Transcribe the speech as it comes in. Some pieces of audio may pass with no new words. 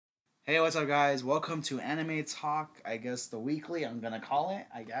Hey, what's up, guys? Welcome to Anime Talk. I guess the weekly, I'm gonna call it.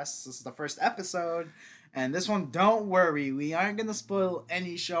 I guess this is the first episode. And this one, don't worry, we aren't gonna spoil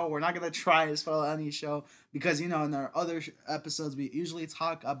any show. We're not gonna try to spoil any show because, in our other episodes, we usually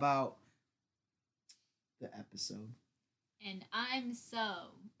talk about the episode. And I'm so.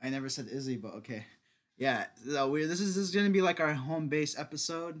 I never said Izzy, but okay. Yeah, so this is gonna be like our home base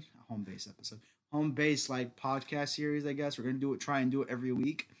episode. Home base episode. Home base like podcast series, I guess. We're gonna try and do it every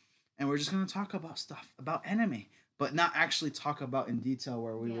week. And we're just gonna talk about stuff about anime. But not actually talk about in detail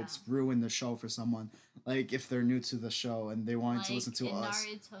where we would Yeah. ruin the show for someone. Like if they're new to the show and they wanted to Like listen to in us.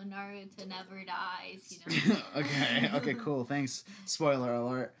 Naruto never dies. Okay, cool. Thanks. Spoiler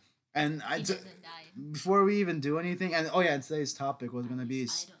alert. And He doesn't die. before we even do anything, and today's topic was gonna be I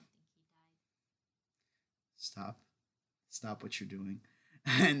don't think stop, stop what you're doing.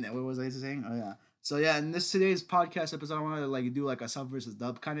 And what was I saying? Oh yeah. So yeah, in today's podcast episode, I wanted to do like a sub versus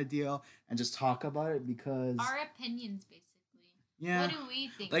dub kind of deal and just talk about it because he died. Our opinions, basically. yeah, What do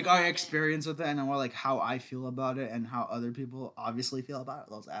we think? like about our experience with it and like how I feel about it and how other people obviously feel about it.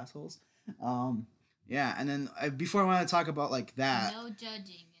 Those assholes. Um, yeah, and then before I want to talk about like that. No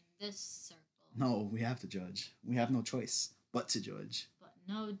judging in this circle. No, we have to judge. We have no choice but to judge. But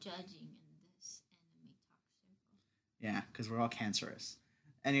no judging in this anime talk circle. Yeah, because we're all cancerous.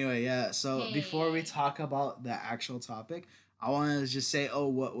 Anyway, yeah. So before we talk about the actual topic, I want to just say,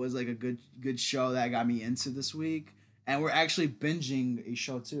 what was like a good show that got me into this week, and we're actually binging a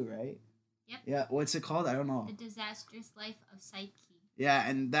show too, right? Yep. Yeah. What's it called? I don't know. The Disastrous Life of Psyche. Yeah,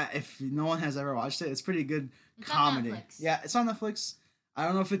 and that if no one has ever watched it, it's pretty good It's comedy. on Netflix. Yeah, it's on Netflix. I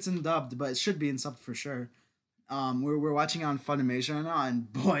don't know if it's in dubbed, but it should be in subbed for sure. We're watching it on Funimation right now,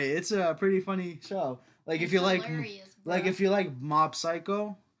 and boy, it's a pretty funny show. Like if you like. Like if you like Mob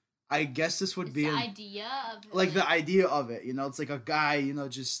Psycho, I guess this would be the idea of it. like the idea of it. It's like a guy,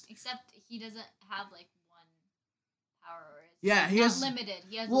 just Except he doesn't have like one power. Or it's yeah, he not has limited.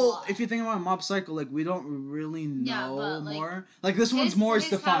 He has a well. lot. If you think about Mob Psycho, like we don't really know but, more. Like this one's more his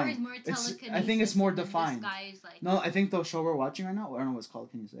power defined. is more I think it's more and defined. This guy is like No, I think the show we're watching right now. I don't know what it's called.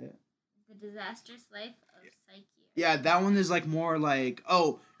 Can you say it? The Disastrous Life of Psyche. Yeah, that one is like more like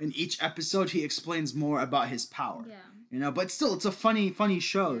in each episode he explains more about his power. Yeah. But still, it's a funny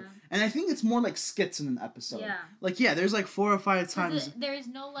show. Yeah. And I think it's more like skits in an episode. Yeah. Like, there's like 4 or 5 times. There's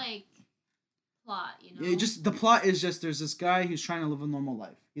no like plot, Yeah, just the plot is just there's this guy who's trying to live a normal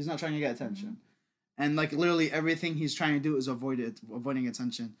life. He's not trying to get attention. Mm-hmm. And like literally everything he's trying to do is avoiding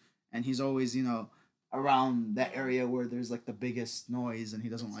attention. And he's always, around that area where there's like the biggest noise and he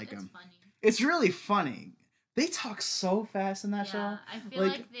doesn't like him. Funny. It's really funny. They talk so fast in that show. I feel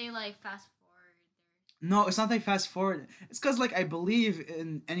like they like fast forward. No, it's not they fast forward. It's because like I believe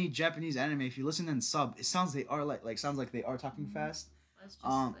in any Japanese anime, if you listen in sub, it sounds they are sounds like they are talking fast. It's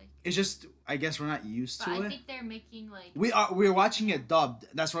just it's just I guess we're not used to it. I think they're making like we're watching it dubbed.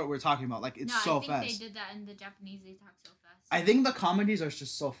 That's what we're talking about. Like it's so I think fast. they did that in the Japanese. They talk so fast. I think the comedies are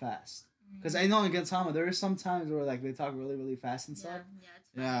just so fast. Because I know in Gintama there are some times where like they talk really really fast and stuff. Yeah, it's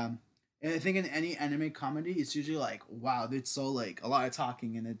funny. Yeah. And I think in any anime comedy, it's usually like, wow, it's so like a lot of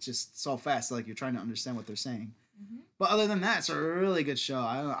talking and it's just so fast, like you're trying to understand what they're saying. Mm-hmm. But other than that, it's a really good show.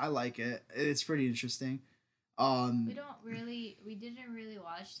 I like it. It's pretty interesting. We didn't really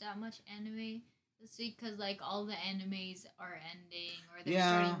watch that much anime this week because like all the animes are ending or they're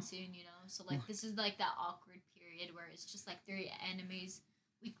starting soon, So like this is like that awkward period where it's just like 3 animes,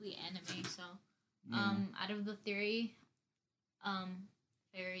 weekly anime. So, out of the 3,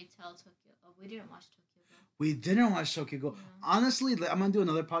 Fairy Tail Tokyo. Oh, we didn't watch Tokyo Ghoul. We didn't watch Tokyo Ghoul. Yeah. Honestly, I'm gonna do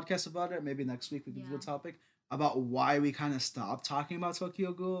another podcast about it. Maybe next week we can do a topic about why we kind of stopped talking about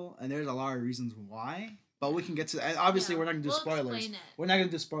Tokyo Ghoul, and there's a lot of reasons why. But we can get to. And obviously, we're not gonna do spoilers. We're not gonna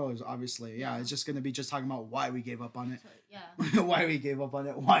do spoilers. Obviously, it's just gonna be just talking about why we gave up on it. So, why we gave up on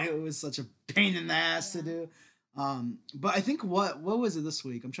it. Why it was such a pain in the ass to do. But I think what was it this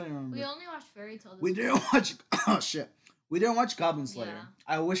week? I'm trying to remember. We only watched Fairy Tail. We didn't watch. Oh shit. We didn't watch Goblin Slayer. Yeah.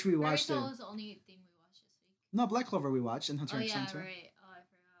 I wish we watched it. Fairy Tail was the only thing we watched this week. No, Black Clover we watched and Hunter x Hunter. Right. Oh, I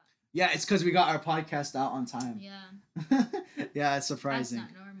forgot. Yeah, it's because we got our podcast out on time. Yeah. Yeah, it's surprising.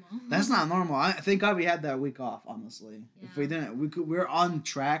 That's not normal. That's not normal. Thank God we had that week off. Honestly, Yeah. If we didn't, we're on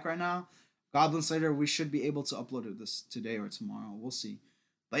track right now. Goblin Slayer, we should be able to upload it this today or tomorrow. We'll see.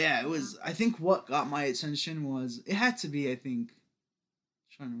 But yeah, it was. I think what got my attention was it had to be. I think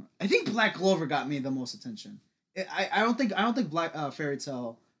Black Clover got me the most attention. I don't think Black Fairy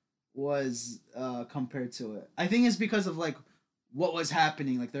Tail was compared to it. I think it's because of like what was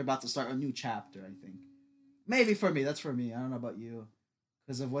happening. Like they're about to start a new chapter. I think maybe for me. That's for me. I don't know about you,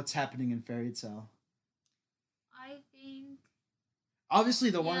 because of what's happening in Fairy Tail. I think Obviously,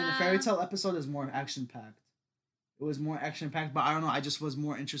 the one in the fairy Yeah. tale episode is more action packed. It was more action packed, but I don't know. I just was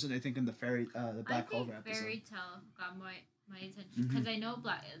more interested, I think, in the I Black think Clover episode. Fairy Tale got my attention Mhm. because I know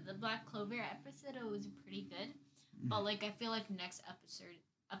the Black Clover episode was pretty good, Mm-hmm. but like I feel like next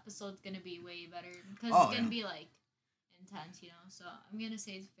episode's gonna be way better because Oh, it's gonna yeah. be like intense, you know. So I'm gonna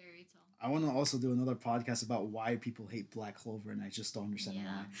say it's Fairy Tale. I want to also do another podcast about why people hate Black Clover, and I just don't understand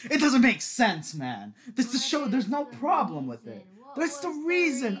Yeah. why. It doesn't make sense, man. This the What show. is There's no the problem with it. reason? What There's the was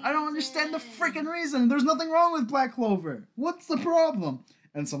reason. I don't understand the reason? freaking reason. There's nothing wrong with Black Clover. What's the problem?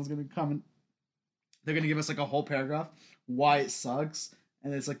 And someone's gonna comment. They're gonna give us like a whole paragraph why it sucks,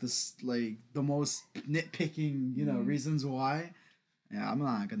 and it's like this like the most nitpicking, Mhm. reasons why. Yeah, I'm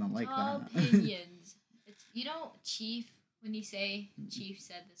not gonna like It's all that. opinions. It's Chief. When you say Chief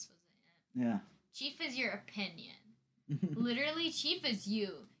said this wasn't it. Yeah. Chief is your opinion. Literally, Chief is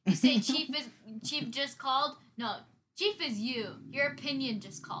you. You say Chief just called. No, Chief is you. Your opinion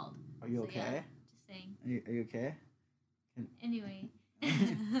just called. Are you So, okay? yeah, just saying. Are you okay? Anyway,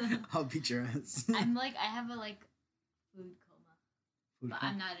 I'll beat your ass. I have a food coma, Food but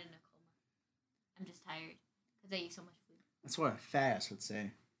coma? I'm not in a coma. I'm just tired because I eat so much food. That's what a fat ass would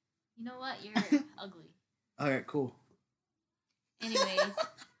say. You know what? You're ugly. Alright, cool. Anyways.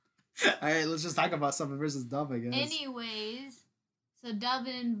 Alright, let's just talk about Sub versus Dub, I guess. Anyways, so dubbed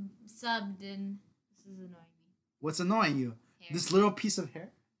and subbed and this is annoying me. What's annoying you? Hair. This little piece of hair?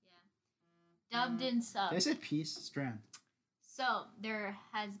 Yeah. Dubbed and Did I subbed. say piece? Strand. So there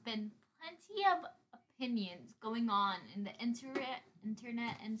has been plenty of opinions going on in the internet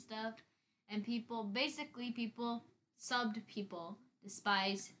and stuff, and people subbed people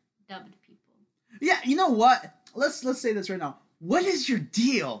despise dubbed people. Yeah, you know what? Let's say this right now. What is your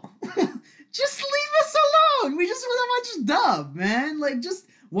deal? Just leave us alone. We just want to watch dub, man. Like, just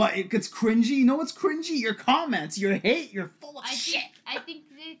what? It gets cringy. You know what's cringy? Your comments, your hate. You're full of shit. I think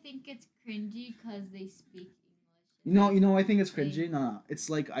they think it's cringy because they speak English. You know, I think it's cringy. No. It's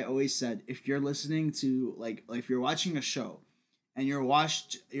like I always said, if you're listening to like if you're watching a show, and you're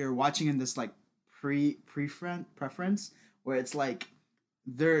watching in this like preference where it's like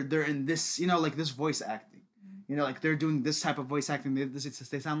they're in this like this voice acting. Like they're doing this type of voice acting.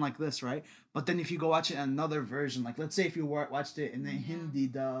 They sound like this, right? But then if you go watch it in another version, like let's say if you watched it in the Hindi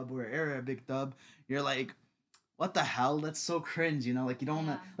dub or Arabic dub, you're like, what the hell? That's so cringe, Like you don't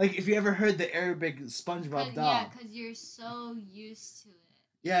like if you ever heard the Arabic SpongeBob dub. Yeah, because you're so used to it.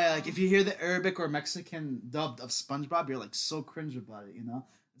 Yeah, like if you hear the Arabic or Mexican dubbed of SpongeBob, you're like so cringe about it,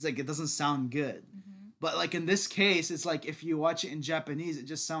 It's like it doesn't sound good. Mm-hmm. But like in this case, it's like if you watch it in Japanese, it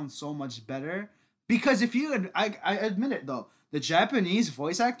just sounds so much better. Because if you, I admit it though, the Japanese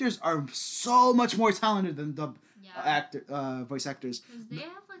voice actors are so much more talented than the voice actors. Because they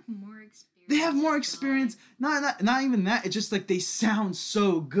have like more experience. They have more experience. Not even that. It's just like they sound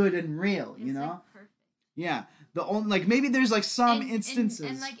so good and real. It's like perfect. Yeah. The only like maybe there's like some instances.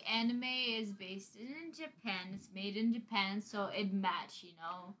 And like anime is based in Japan. It's made in Japan, so it match.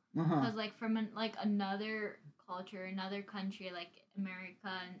 Because like from another culture, another country, like America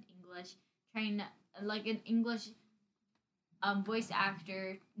and English, trying to, like an English voice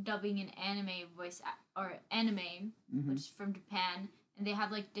actor dubbing an anime anime, which is from Japan, and they have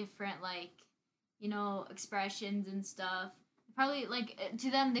like different expressions and stuff. Probably like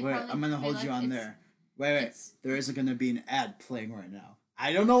to them they Wait, probably. I'm gonna hold like you on there. Wait. There isn't gonna be an ad playing right now.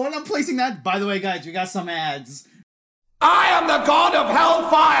 I don't know when I'm placing that. By the way, guys, we got some ads. I am the god of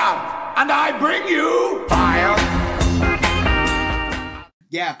hellfire, and I bring you fire.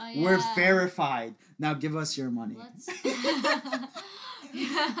 Yeah, Oh, we're yeah. verified. Now give us your money.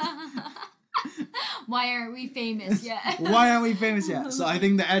 Why aren't we famous yet? Why aren't we famous yet? So I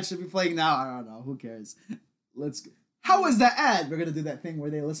think the ad should be playing now. I don't know. Who cares? How was that ad? We're gonna do that thing where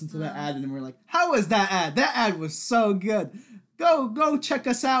they listen to the ad and then we're like, how was that ad? That ad was so good. Go check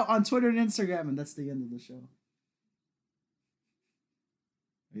us out on Twitter and Instagram, and that's the end of the show.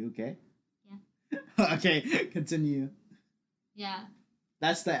 Are you okay? Yeah. Okay, continue. Yeah.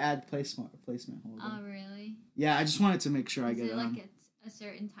 That's the ad placement. Hold on. Oh really? Yeah, I just wanted to make sure I Is get it it. like at a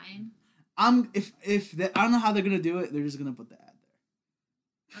certain time? If they, I don't know how they're gonna do it. They're just gonna put the ad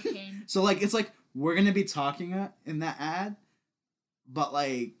there. Okay. So like it's like we're gonna be talking in that ad, but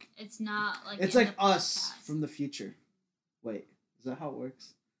like It's not like it's in like the us podcast. from the future. Wait, is that how it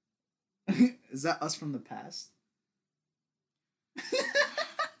works? Is that us from the past?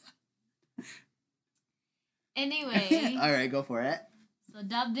 Anyway. All right, go for it. So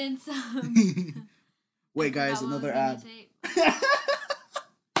dubbed in some. Wait, guys, Forgot what another I ad. was gonna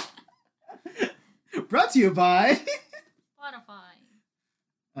say. Brought to you by. Spotify.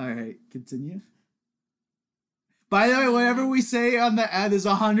 All right, continue. By the way, whatever we say on the ad is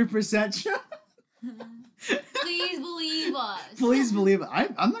 100% true. Please believe us. Please believe it.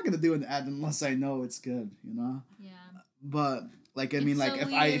 I'm not gonna do an ad unless I know it's good. Yeah. But like I It's mean, so like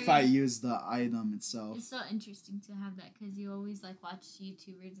if I weird. use the item itself. It's so interesting to have that because you always like watch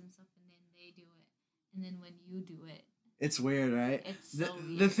YouTubers and stuff, and then they do it, and then when you do it, It's weird, right? it's The so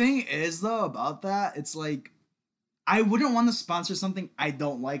weird. the thing is though about that, it's like I wouldn't want to sponsor something I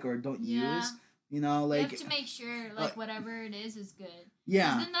don't like or don't Yeah. use. Like you have to make sure like whatever it is good. 'Cause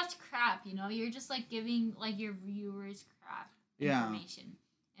yeah, then that's crap. You're just like giving like your viewers crap Yeah. information,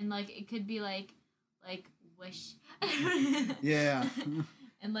 and like it could be like Wish. yeah.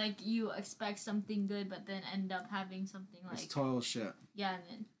 And like you expect something good, but then end up having something It's like total shit. yeah, and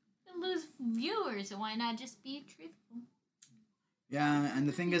then you lose viewers. So why not just be truthful? Yeah, and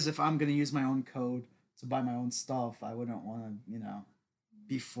the thing is, if I'm gonna use my own code to buy my own stuff, I wouldn't want to,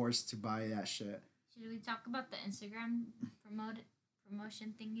 be forced to buy that shit. Should we talk about the Instagram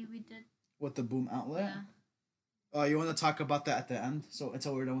promotion thingy we did? With the Boom outlet. Yeah. Oh, you want to talk about that at the end? So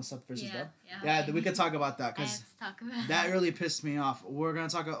until we're done with sub versus dub. Yeah. Yeah, we could talk about that because Let's talk about that really pissed me off. We'll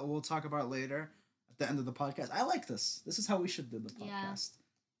talk about it later at the end of the podcast. I like this. This is how we should do the Yeah. podcast.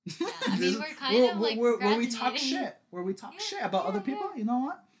 Yeah, I mean, we're kind of like where we talk procrastinating. shit. Where we talk Yeah, shit about other yeah, people. yeah. You know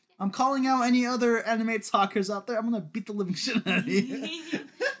what? I'm calling out any other anime talkers out there. I'm gonna beat the living shit out of you.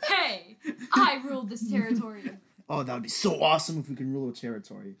 Hey, I ruled this territory. Oh, that would be so awesome if we can rule a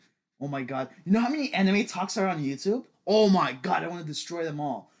territory. Oh my god. You know how many anime talks are on YouTube? Oh my god, I want to destroy them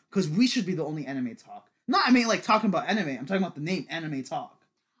all. Because we should be the only anime talk. Not, I mean, like, talking about anime. I'm talking about the name Anime Talk.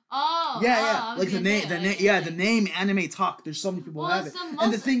 Oh, Yeah. I was Like, the gonna name, say, the name Anime Talk. There's so many people who Well, have it. so And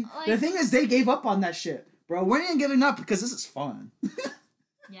most, the thing is, they gave up on that shit. Bro, we're not giving up because this is fun.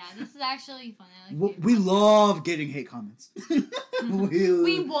 Yeah, this is actually fun. I like We doing love getting hate comments. podcasts.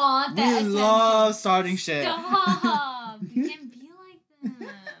 We want that We attention. love starting shit. Stop! You can't be like them.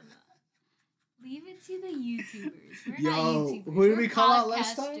 Leave it to the YouTubers. We're not Yo, YouTubers. who did We're we call out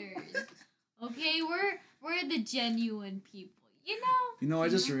last time? podcasters. Okay, we're the genuine people. I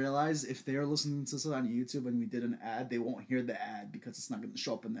just realized if they're listening to this on YouTube and we did an ad, they won't hear the ad because it's not going to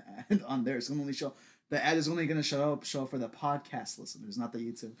show up in the ad on there. It's going to only show the ad is only going to show up for the podcast listeners, not the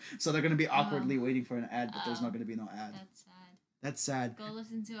YouTube. So they're going to be awkwardly waiting for an ad, but there's not going to be no ad. That's sad. That's sad. Go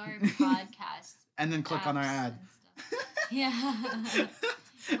listen to our podcast. And then click on our apps ad. and stuff.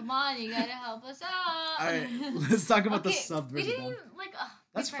 Yeah. Come on, you gotta help us out. All right, let's talk about the Okay, sub we versus didn't dub. even like.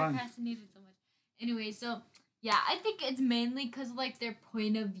 That's we fun. procrastinated so much. Anyway, so yeah, I think it's mainly because like their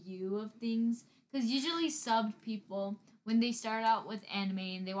point of view of things. Because usually subbed people, when they start out with anime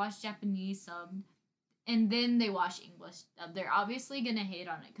and they watch Japanese subbed, and then they watch English dub, they're obviously gonna hate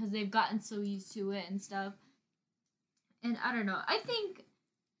on it because they've gotten so used to it and stuff. And I don't know. I think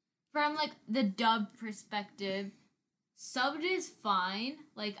from like the dub perspective, subbed is fine.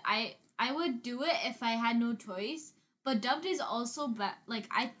 Like I would do it if I had no choice. But dubbed is also bad. Like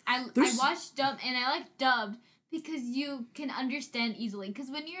I watched dubbed and I like dubbed because you can understand easily. Because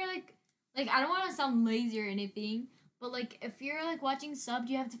when you're like I don't want to sound lazy or anything, but like if you're like watching subbed,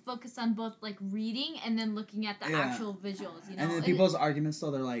 you have to focus on both like reading and then looking at the actual visuals. You know. And then people's arguments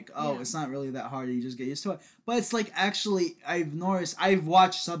though, they're like, "Oh, Yeah. it's not really that hard. You just get used to it." But it's like actually, I've noticed. I've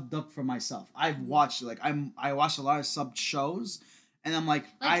watched sub dub for myself. I've watched I watched a lot of sub shows, and I'm like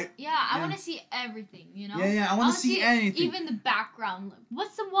I want to see everything. You know. Yeah, I want to see anything. Even the background.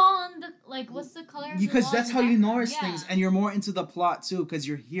 What's the wall on the what's the color? Of the Because wall that's in how the you background? notice things, and you're more into the plot too, because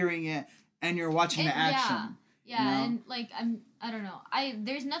you're hearing it and you're watching the action. Yeah, you know? and like I don't know.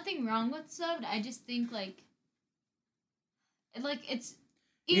 There's nothing wrong with subbed. I just think like it's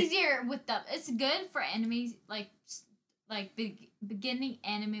easier with dub. It's good for enemies beginning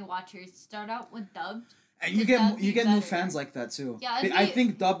anime watchers start out with dubbed. And you That'd get be new better. fans like that too. Yeah, I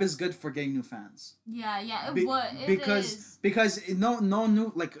think dub is good for getting new fans. Yeah, it Be- would. because no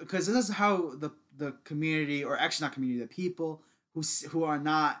new because this is how the community, or actually not community, the people who are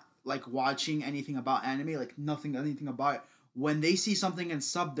not like watching anything about anime, like anything about it, when they see something in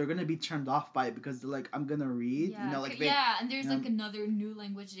sub, they're gonna be turned off by it because they're like, I'm gonna read, Yeah, and there's you know, like another new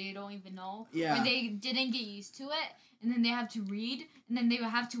language they don't even know. Yeah. Or they didn't get used to it, and then they have to read, and then they will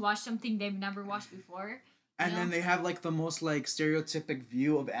have to watch something they've never watched before. and then they have like the most like stereotypic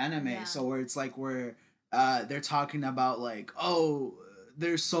view of anime. Yeah. So where it's like where they're talking about like, oh,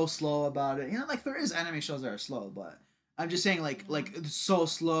 they're so slow about it. Like there is anime shows that are slow, but I'm just saying like it's so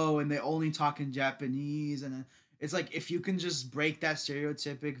slow and they only talk in Japanese, and it's like if you can just break that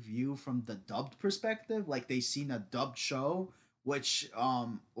stereotypic view from the dubbed perspective, like they seen a dubbed show, which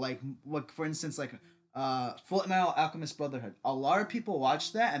like for instance like Full Metal Alchemist Brotherhood. A lot of people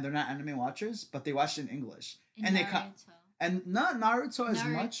watch that and they're not anime watchers, but they watch it in English. and they and not Naruto as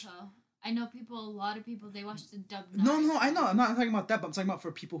much. I know a lot of people, they watch the dubbed Naruto. No, I know. I'm not talking about that, but I'm talking about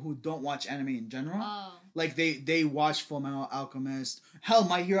for people who don't watch anime in general. Oh. Like, they watch Full Metal Alchemist. Hell,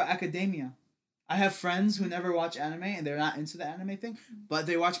 My Hero Academia. I have friends who never watch anime, and they're not into the anime thing, but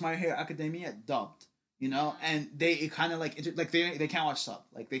they watch My Hero Academia dubbed, you know? Yeah. And they kind of, like, they can't watch sub.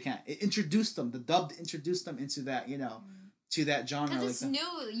 Like, they can't. It introduced them. The dubbed introduced them into that, you know, to that genre. Because it's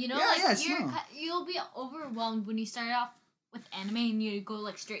new, you know? Yeah, like, you'll be overwhelmed when you start off with anime and you go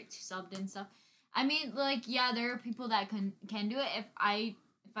like straight to subbed and stuff. I mean, like, yeah, there are people that can do it. If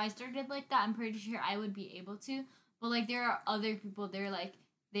I started like that, I'm pretty sure I would be able to. But like, there are other people, they're like,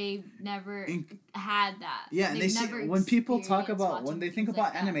 they've never had that. Yeah, and they see when people talk about, when they think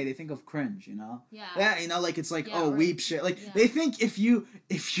about anime, they think of cringe, you know. Yeah, you know, like, it's like, weep shit. Like, they think if you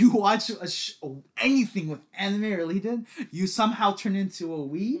watch anything with anime related, you somehow turn into a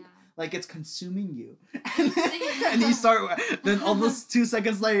weeb. Yeah. Like, it's consuming you, and you start. Then almost 2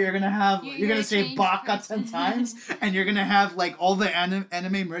 seconds later, you're gonna say "baka" 10 times, and you're gonna have like all the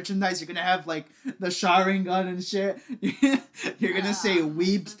anime merchandise. You're gonna have like the Sharingan and shit. You're gonna say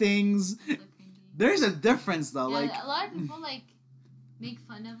weeb things. There's a difference though. Yeah, like, a lot of people like make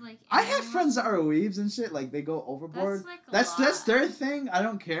fun of like. I have friends that are weebs and shit. Like, they go overboard. That's their thing. I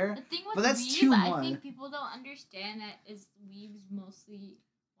don't care. The thing with but that's weeb, too much. I think people don't understand that is weebs mostly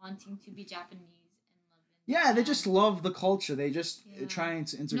wanting to be Japanese and love it. Yeah, they just love the culture. They just trying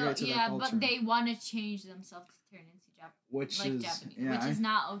to integrate to their culture. Yeah, but they want to change themselves to turn into Japanese, which is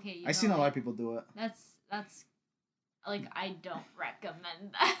not okay. I've seen a lot of people do it. That's like, I don't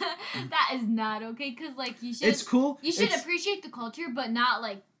recommend that. That is not okay, because like, you should. It's cool. You should appreciate the culture, but not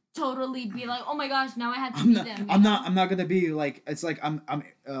like totally be like, oh my gosh, now I have to be them. I'm not gonna be like, it's like I'm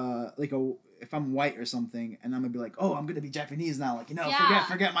like if I'm white or something, and I'm gonna be like, oh, I'm gonna be Japanese now, like, you know,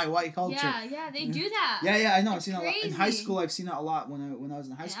 forget my white culture. Yeah, they do that. Yeah, I know. I've seen it a lot in high school. I've seen it a lot when I was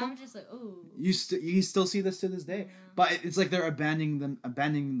in high school. I'm just like, oh. You still see this to this day, but it's like they're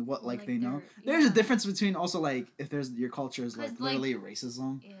abandoning what like they know. There's a difference between also, like, if there's your culture is like literally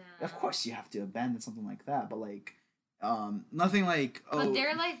racism. Yeah. Of course you have to abandon something like that, but like, nothing like. Oh. But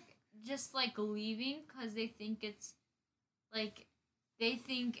they're like just like leaving because they think it's like. They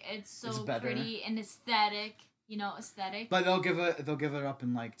think it's so pretty and aesthetic, you know, But they'll give it up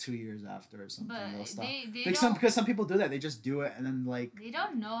in like 2 years after or something. But they'll stop. Because some people do that. They just do it and then like. They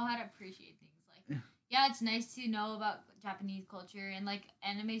don't know how to appreciate things. Like, yeah, it's nice to know about Japanese culture, and like,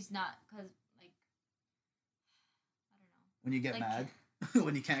 anime's not, because like, I don't know. When you get mad,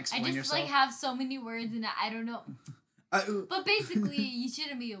 when you can't explain yourself. I just like have so many words and I don't know. But basically, you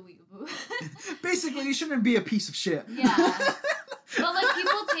shouldn't be a weeaboo. Basically, you shouldn't be a piece of shit. Yeah. But like,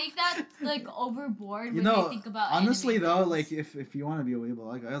 people take that like overboard when they think about. Honestly though, like, if you want to be a weeaboo,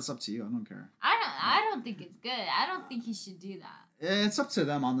 like, that's up to you. I don't care. I don't think it's good. I don't think you should do that. It's up to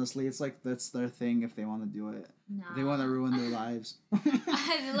them, honestly. It's like, that's their thing if they want to do it. No. If they want to ruin their lives.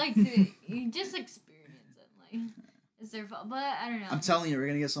 I like to just experience it. Like, it's their fault, but I don't know. I'm telling you, we're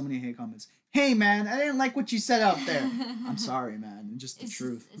gonna get so many hate comments. Hey man, I didn't like what you said out there. I'm sorry, man. It's just the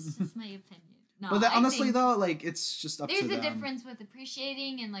truth. It's just my opinion. No, but honestly though, like, it's just up to them. There's a difference with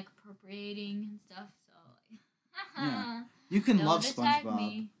appreciating and like appropriating and stuff. So like, yeah, you can love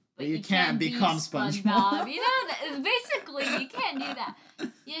SpongeBob, but you can't become SpongeBob. You know, basically, you can't do that.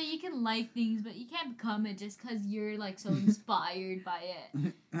 Yeah, you can like things, but you can't become it just because you're like so inspired by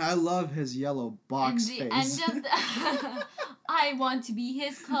it. I love his yellow box face. I want to be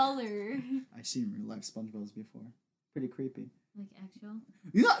his color. I've seen real life SpongeBob's before. Pretty creepy. Like actual?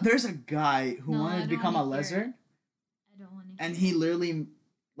 You know, there's a guy who wanted to become a lizard. I don't want to. And he literally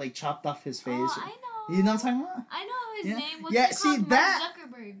like chopped off his face. Oh, I know. You know what I'm talking about? I know his name. What's it called? Mark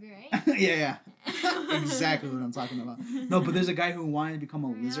Zuckerberg, right? yeah. Exactly what I'm talking about. No, but there's a guy who wanted to become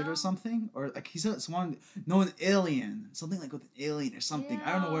a lizard or something, or like he said someone, an alien, something like with an alien or something.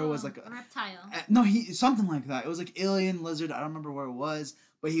 I don't know where it was, like a reptile. No, something like that. It was like alien lizard. I don't remember where it was,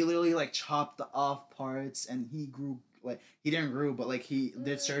 but he literally like chopped off parts, and he grew. Like, he didn't grow, but like he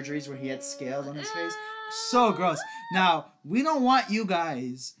did surgeries where he had scales on his face. So gross. Now, we don't want you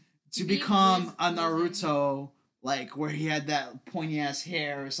guys to become a Naruto, like, where he had that pointy ass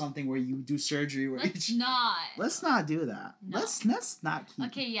hair or something, where you do surgery. Where Let's not do that. No. Let's not keep.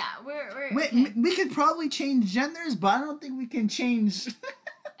 Okay, yeah, we could probably change genders, but I don't think we can change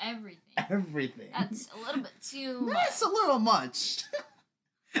everything. That's a little bit too. That's a little much.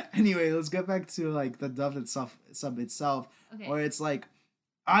 Anyway, let's get back to like the dub sub itself, okay. Where it's like,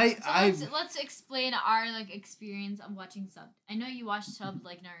 let's explain our like experience of watching subbed. I know you watched subbed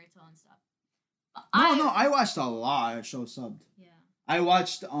like Naruto and stuff. No, I watched a lot of shows subbed. Yeah. I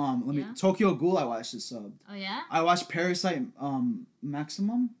watched Yeah? Tokyo Ghoul. I watched it sub. Oh yeah. I watched Parasite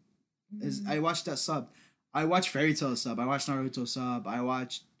Maximum. I Mm. watched that sub. I watched Fairy Tail sub. I watched Naruto sub. I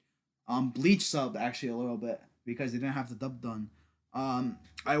watched Bleach sub actually a little bit because they didn't have the dub done.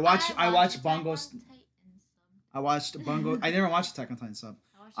 I watched Attack Bongo. on Titan sub. I watched Bongo. I never watched Attack on Titan sub.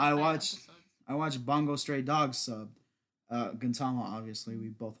 I watched I like 5 watched episodes. I watched Bongo Stray Dogs sub. Gintama, obviously, we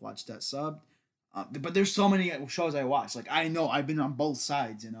both watched that sub. But there's so many shows I watch. Like I know I've been on both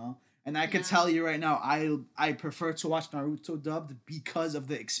sides, you know, and I could Yeah. tell you right now, I prefer to watch Naruto dubbed because of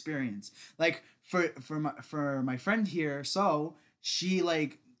the experience. Like for my friend here, so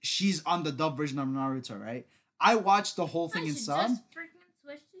she's on the dub version of Naruto, right? I watched the whole thing I in should sub. just freaking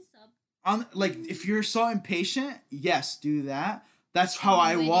switch to sub. On like if you're so impatient, yes, do that. That's how I've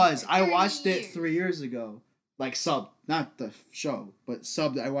I been waiting was. for I 30 watched it years. 3 years ago, like sub, not the show, but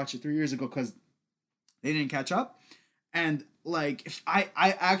sub. I watched it 3 years ago because they didn't catch up, and like if I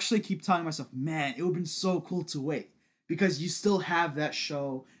actually keep telling myself, man, it would have been so cool to wait because you still have that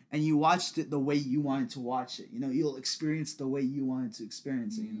show and you watched it the way you wanted to watch it. You know, you'll experience the way you wanted to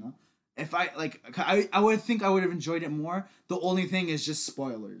experience it. You know, if I would think I would have enjoyed it more. The only thing is just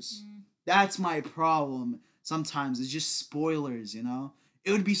spoilers. That's my problem sometimes. It's just spoilers, you know?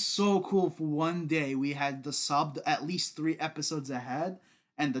 It would be so cool if one day we had the subbed at least 3 episodes ahead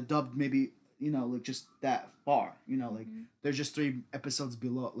and the dubbed maybe, you know, like just that far. You know, like they're just 3 episodes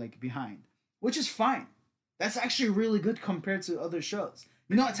below, like behind. Which is fine. That's actually really good compared to other shows.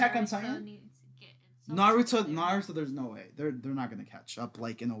 You know Attack on Naruto Titan? needs to get its Naruto together. Naruto there's no way. They're not gonna catch up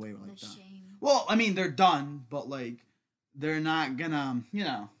like in a way What like a that. shame. Well, I mean they're done, but like they're not gonna, you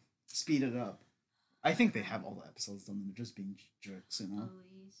know, speed it up. I think they have all the episodes done. They're just being jerks, you know.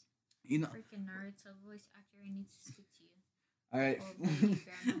 Please. You know. Freaking Naruto voice actor, I need to speak to you. All right. Old lady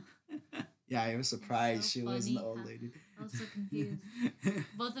grandma. Yeah, I was surprised so she was an funny old how- lady. I was so confused.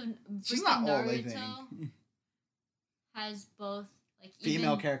 Both of She's freaking not old, I Naruto think. has both like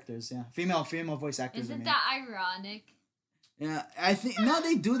Female even, characters, yeah. Female voice actors. I Isn't mean. that ironic? Yeah, I think no,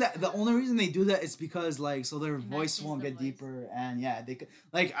 they do that. The only reason they do that is because like so their It voice matches won't the get voice. deeper, and yeah, they could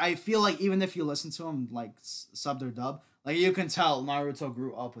like I feel like even if you listen to them like sub or dub, like you can tell Naruto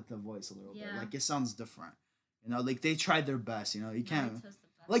grew up with the voice a little bit. Yeah. Like it sounds different, you know. Like they tried their best, you know. You can't Naruto's the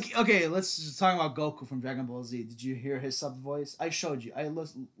best. like okay, let's just talk about Goku from Dragon Ball Z. Did you hear his sub voice? I showed you. I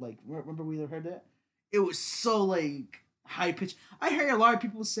listened like remember we heard it. It was so like high pitched. I hear a lot of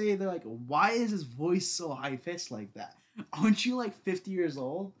people say they're like, why is his voice so high pitched like that? Aren't you like 50 years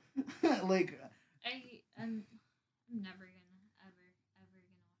old? Like I'm never gonna ever gonna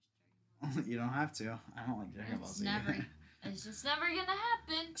watch Dragon Ball. you don't have to. I don't like Dragon Ball It's Z. never. It's just never gonna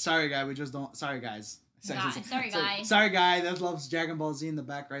happen. Sorry, guy. We just don't. Sorry, guys. Sorry, guy. Sorry, guy. That loves Dragon Ball Z in the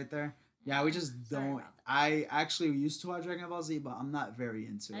back right there. Yeah, we just Sorry don't. about that. I actually used to watch Dragon Ball Z, but I'm not very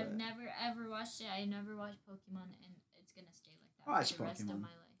into I've it. never ever watched it. I never watched Pokemon, and it's gonna stay like that Watch for the rest of Pokemon. my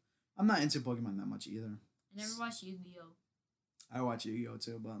life. I'm not into Pokemon that much either. I never watched Yu-Gi-Oh. I watch Yu-Gi-Oh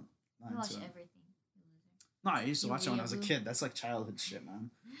too, but I not watched into it. everything. You loser. No, I used to watch it when I was a Yu-Gi-Oh. kid. That's like childhood shit, man.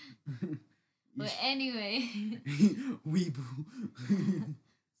 But anyway, Weeboo.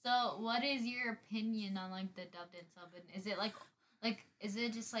 so what is your opinion on like the dubbed and sub? And is it like is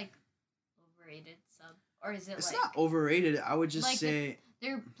it just like overrated sub, or is it It's like not overrated. I would just like say,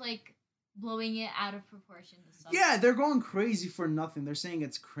 they're like blowing it out of proportion? The sub. yeah, they're going crazy for nothing. They're saying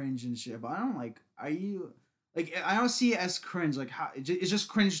it's cringe and shit, but I don't like. Are you like? I don't see it as cringe. Like, how it's just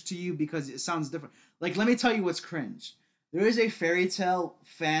cringe to you because it sounds different. Like, let me tell you what's cringe. There is a Fairy Tale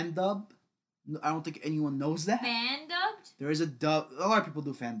fan dub. I don't think anyone knows that. Fan dubbed. There is a dub. A lot of people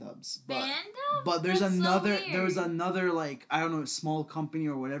do fan dubs, but Fan dubbed. but there's That's so another. weird. There's another like I don't know small company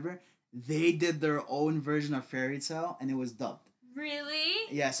or whatever. They did their own version of Fairy Tale and it was dubbed. Really?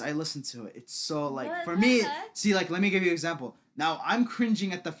 Yes, I listened to it. It's so like What for the me. heck? See, like let me give you an example. Now I'm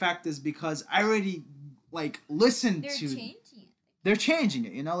cringing at the fact is because I already like listened They're to. changing it. They're changing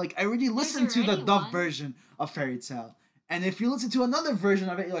it. You know, like I already listened to the already dubbed one. version of Fairy Tale, and if you listen to another version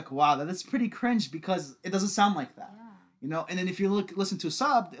of it, you're like, wow, that's pretty cringe because it doesn't sound like that. Yeah. You know, and then if you listen to a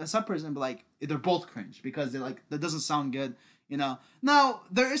sub person, but like they're both cringe because they're like that doesn't sound good. You know, now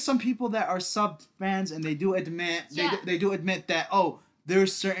there is some people that are sub fans and they do admit Yeah. they do admit that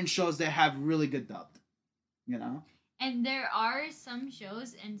there's certain shows that have really good dubbed. You know, And there are some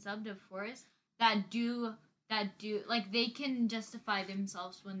shows in subbed of course that do like they can justify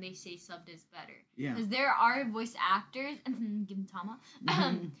themselves when they say subbed is better. yeah, Because there are voice actors, Gintama.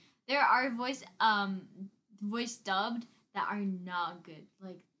 Mhm. There are voice dubbed that are not good.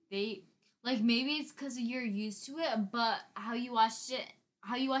 Like they like maybe it's because you're used to it, but how you watch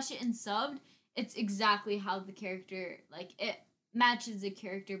it in subbed, it's exactly how the character like it. matches the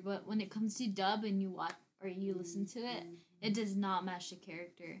character, but when it comes to dub and you watch or you listen to it, it does not match the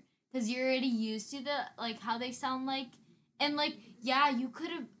character because you're already used to the like how they sound like, and like yeah, you could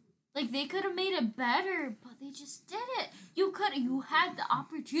have like they could have made it better, but they just did it. You had the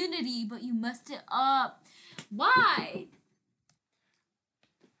opportunity, but you messed it up. Why?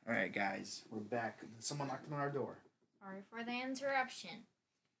 All right, guys, we're back. Someone knocked on our door. Sorry for the interruption.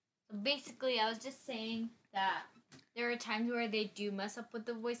 So basically, I was just saying that there are times where they do mess up with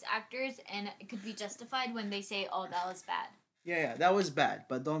the voice actors, and it could be justified when they say, "Oh, that was bad." Yeah, that was bad.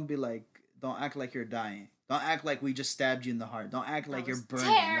 But don't act like you're dying. Don't act like we just stabbed you in the heart. Don't act like you're burning.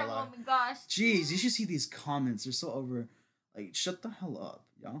 Terrible! Oh my gosh. Jeez, you should see these comments. They're so over. Like, shut the hell up,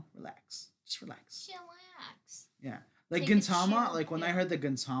 yo. Relax. Just relax. Chillax. Yeah. Like Take a Gintama, chill like when I pill. heard the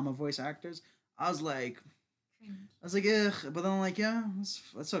Gintama voice actors, I was like, Cringe. ugh. But then I'm like, yeah,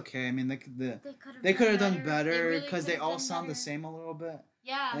 that's okay. I mean, They could have done They better really because they could've all done sound the better. same a little bit.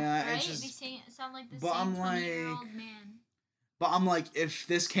 Yeah, Yeah, right? it's just- They sound like the but same I'm 20-year-old like- man. But I'm like, if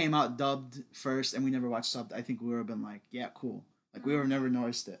this came out dubbed first and we never watched subbed, I think we would have been like, yeah, cool. Like we would have never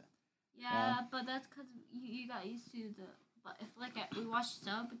noticed it. Yeah, but that's because you got used to the. But if we watched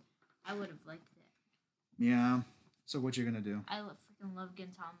sub, I would have liked it. Yeah. So what you're gonna do? I freaking love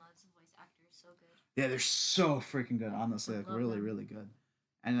Gintama's voice actor, so good. Yeah, they're so freaking good. Honestly, like Love really, them. really good.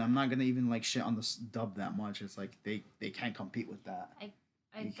 And I'm not gonna even like shit on the dub that much. It's like they can't compete with that.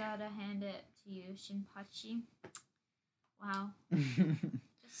 I gotta hand it to you, Shinpachi. Wow.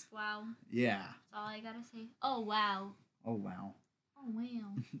 Just wow. Yeah. That's all I gotta say. Oh, wow. Oh wow. Oh,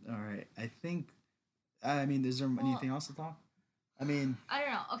 wow. All right. I think. I mean, is there anything else to talk? I mean, I don't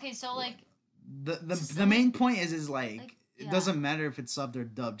know. Okay, so, like, the main point is like it yeah. doesn't matter if it's subbed or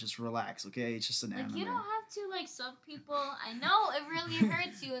dubbed. Just relax, okay? It's just an anime. you don't have to, like, sub people. I know it really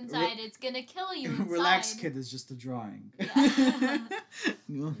hurts you inside. It's gonna kill you inside. Relax, kid. It's just a drawing. Yeah.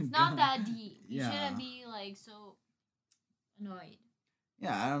 Oh, It's not God. that deep. You Yeah. shouldn't be, like, so annoyed.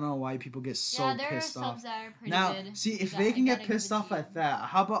 Yeah, I don't know why people get so yeah, there are pissed off. subs that are pretty Now, good. see, if You they got- can I get gotta give pissed it off to at you. that,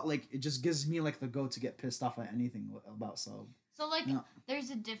 how about like it just gives me like the go to get pissed off at anything about sub? So, like, No. there's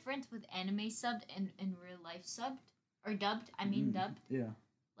a difference with anime subbed and real life subbed. Or dubbed. I mean, dubbed. Yeah.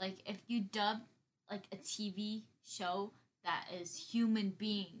 Like, if you dub, like, a TV show that is human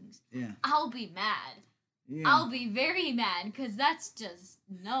beings, Yeah. I'll be mad. Yeah. I'll be very mad, because that's just,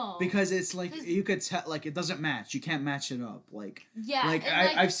 no. Because it's like 'Cause- you could tell, like it doesn't match. You can't match it up. Like, yeah, like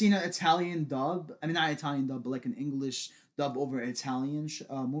and, I've seen an Italian dub. I mean, not Italian dub, but like an English dub over Italian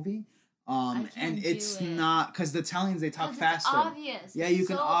movie. And can't it's do it. not because the Italians they talk 'cause faster. It's obvious. Yeah, It's you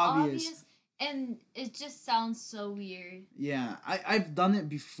can so obvious. And it just sounds so weird. Yeah, I've done it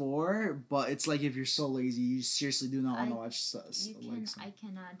before, but it's like if you're so lazy, you seriously do not want to watch. I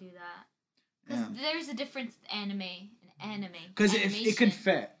cannot do that. Because Yeah. there's a difference with anime and anime. Because it can animation,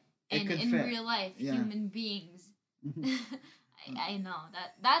 fit. It And can in fit. real life, Yeah. human beings. Mhm. I know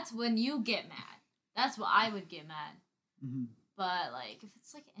that's when you get mad. That's what I would get mad. Mhm. But like if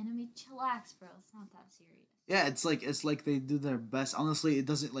it's like anime, chillax, bro. It's not that serious. Yeah, it's like they do their best. Honestly, it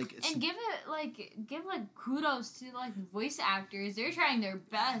doesn't like. It's, And give kudos to like voice actors. They're trying their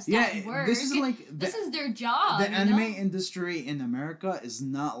best yeah, at work. this is like this is their job. the you anime know? industry in America is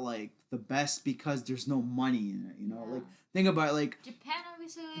not like the best because there's no money in it. You know, Yeah. like think about it, like Japan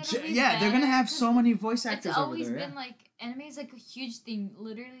obviously. it'll be yeah, they're gonna better have 'cause so many voice actors It's over always there. been like anime is like a huge thing.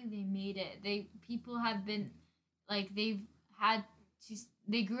 Literally, they made it. People have been like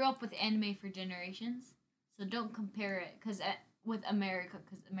they grew up with anime for generations. So don't compare it with America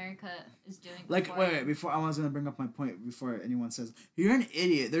because America is doing Like before wait, before I was gonna bring up my point before anyone says you're an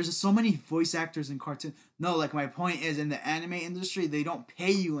idiot. There's so many voice actors in cartoon. No, like my point is in the anime industry they don't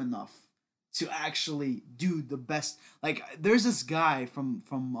pay you enough to actually do the best. Like there's this guy from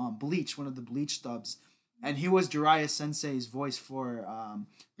Bleach, one of the Bleach dubs, and he was Jiraiya Sensei's voice for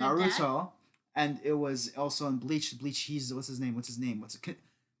The Naruto, and it was also in Bleach. Bleach, what's his name?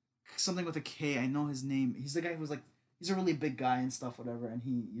 Something with a K. I know his name. He's the guy who was like. He's a really big guy and stuff, whatever, and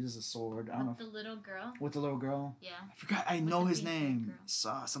he uses a sword. I don't know. with the little girl. With the little girl. Yeah. I forgot. I With know the his pink name.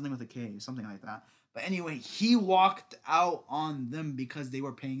 girl. Something with a K, something like that. But anyway, he walked out on them because they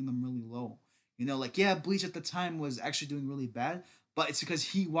were paying them really low. You know, like yeah, Bleach at the time was actually doing really bad, but it's because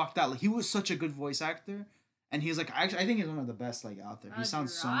he walked out. Like he was such a good voice actor, and he's like, I think he's one of the best like out there. He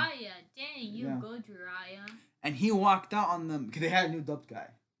sounds so. Jiraiya. Dang, you Yeah. go Jiraiya. And he walked out on them because they had a new dubbed guy.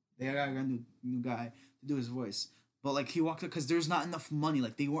 They got a new guy to do his voice. But like he walked out because there's not enough money.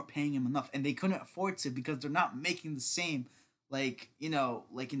 Like they weren't paying him enough, and they couldn't afford to because they're not making the same. Like you know,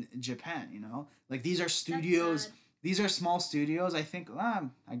 like in Japan, you know, like these are studios. sad. these are small studios. I think,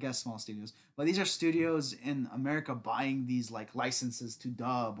 I guess small studios, but these are studios in America buying these like licenses to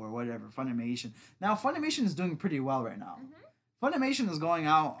dub or whatever. Funimation. Now Funimation is doing pretty well right now. Funimation is going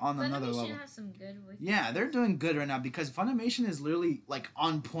out on another level. Funimation has some good voice. Yeah, they're doing good right now because Funimation is literally like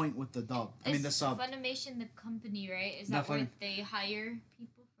on point with the dub. I mean the sub. Funimation the company, right? Is Not that where Fun- they hire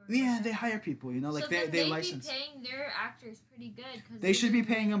people for? Yeah, they hire people. You know, like so they license. Be paying their actors pretty good. They should be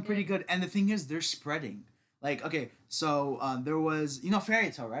paying them pretty good. And the thing is, they're spreading. Like, okay, so there was, Fairy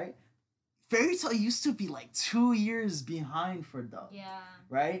Tail, right? Fairy Tail used to be like 2 years behind for dub. Yeah.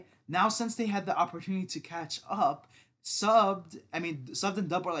 Right? Now, since they had the opportunity to catch up, subbed and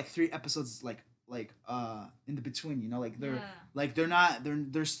dub are like 3 episodes, like in the between, like they're not,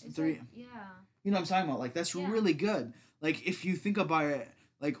 there's it's 3. Like, yeah. You know what I'm talking about? Like, that's really good. Like, if you think about it,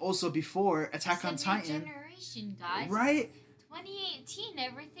 like, also before Attack on Titan. Generation, guys. Right? 2018,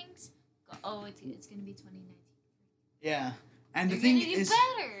 everything's. Oh, it's gonna be 2019. Yeah, and they're the thing gonna do is,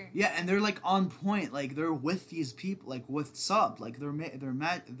 better. Yeah, and they're like on point. Like they're with these people, like with sub. Like they're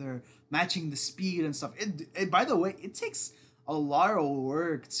matching the speed and stuff. It by the way, it takes a lot of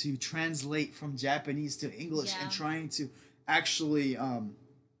work to translate from Japanese to English and trying to actually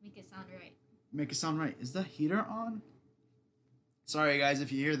make it sound right. Make it sound right. Is the heater on? Sorry guys,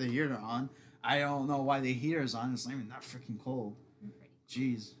 if you hear the heater on. I don't know why the heater's on. It's not even that freaking cold.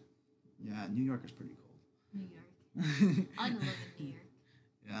 Jeez. Yeah, New York is pretty cold. New York. I love New York.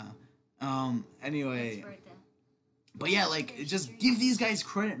 Yeah. Anyway. But yeah, like just give these guys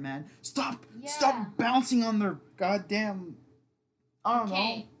credit, man. Stop bouncing on their goddamn. I don't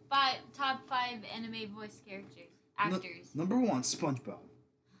know. Top 5 anime voice actors. Number 1, SpongeBob.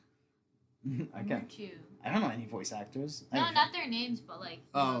 Number 2. I don't know any voice actors. No, not their names, but like.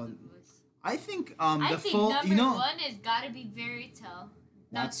 Oh. I think I think number 1 is gotta be Fairy Tail.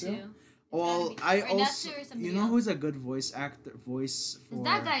 Natsu. Well, I also, who's a good voice for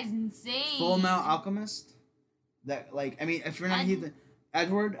that guy's insane. Full Metal Alchemist. That if you're not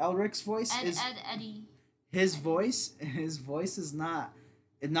Edward Elric's voice is Eddie. His voice is not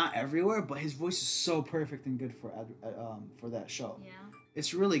everywhere, but his voice is so perfect and good for that show. Yeah.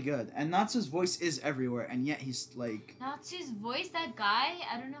 It's really good, and Natsu's voice is everywhere, and yet he's like Natsu's voice. That guy,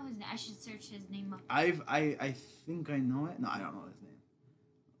 I don't know his name. I should search his name up. I think I know it. No, I don't know his name,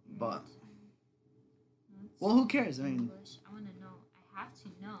 but. Well, who cares? I mean, I want to know. I have to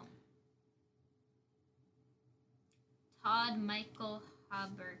know. Todd Michael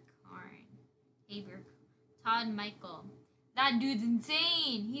Haber. Todd Michael. That dude's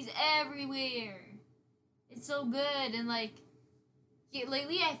insane. He's everywhere. It's so good and like.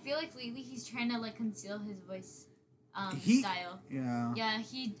 I feel like lately he's trying to like conceal his voice, style. Yeah. Yeah.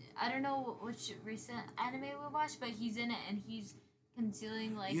 I don't know which recent anime we watched, but he's in it and he's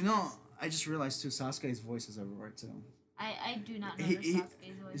concealing like. I just realized too, Sasuke's voice is everywhere too. I do not know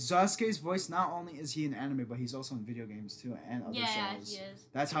Sasuke's voice. Sasuke's voice, not only is he in anime, but he's also in video games too and other shows. Yeah, he is.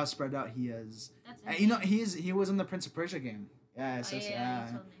 That's how spread out he is. That's and he was in the Prince of Persia game. Yeah, you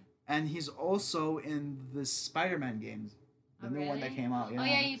told me. And he's also in the Spider-Man games. The new one that came out. Yeah. Oh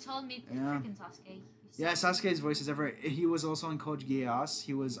yeah, you told me. Freaking Sasuke. Yeah, Sasuke's voice is everywhere. He was also in Code Geass.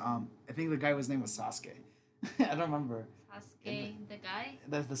 He was I think the guy's name was Sasuke. I don't remember. Sasuke, the guy?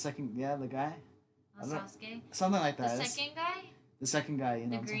 That's the second, the guy. Oh, Sasuke? Something like that. The second guy? The second guy,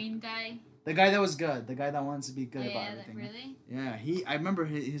 The green guy? The guy that was good. The guy that wanted to be good about everything. Really? Yeah, I remember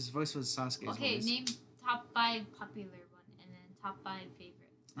his voice was Sasuke's voice. Name top 5 popular one, and then top 5 favorite.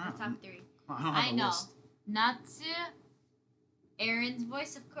 Top 3. I know. List. Natsu. Aaron's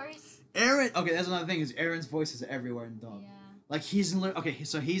voice, of course. Okay, that's another thing, is Aaron's voice is everywhere in dub. Yeah. Like, he's in... Okay,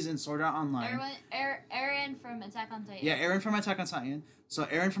 so he's in Sword Art Online. Aaron from Attack on Titan. Yeah, Aaron from Attack on Titan. So,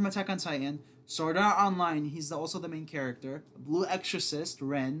 Aaron from Attack on Titan. Sword Art Online, he's also the main character. Blue Exorcist,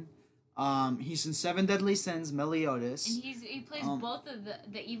 Ren. He's in Seven Deadly Sins, Meliodas. And he plays both of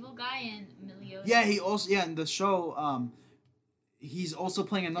the evil guy and Meliodas. Yeah, he also... Yeah, in the show, he's also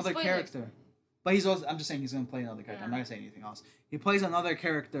playing another character. But he's also... I'm just saying he's going to play another character. Yeah. I'm not going to say anything else. He plays another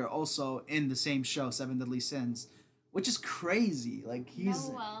character also in the same show, Seven Deadly Sins, which is crazy. Like, he's...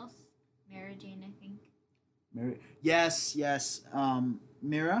 Who else? Mara Jane, I think. Yes.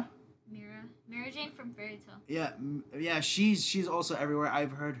 Mira? Mara Jane from Fairy Tail. Yeah, she's also everywhere.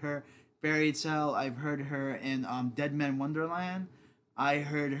 I've heard her Fairy Tail. I've heard her in Dead Man Wonderland. I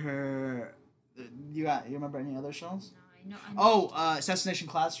heard her... You remember any other shows? No, I know. Assassination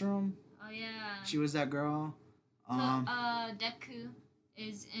Classroom. Oh, yeah. She was that girl. Deku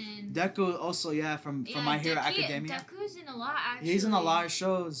is in... Deku also, from My Hero Academia. Deku's in a lot, actually. He's in a lot of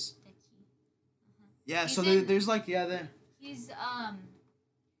shows. Yeah, so there's like, there. He's the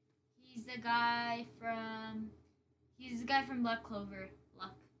guy from He's the guy from Black Clover.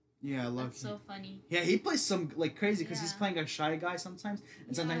 Luck. Yeah, Lucky. That's so funny. Yeah, he plays some like crazy because he's Yeah. playing a shy guy sometimes,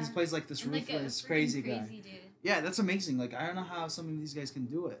 and sometimes he Yeah. plays like this And, like, a ruthless, freaking crazy guy. Dude. Yeah, that's amazing. Like I don't know how some of these guys can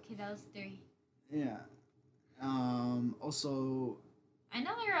do it. Okay, that was 3. Yeah. Also, I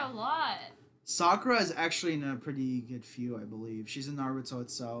know there are a lot. Sakura is actually in a pretty good few, I believe. She's in Naruto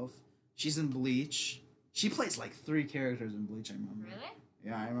itself. She's in Bleach. She plays like 3 characters in Bleach. I remember. Really?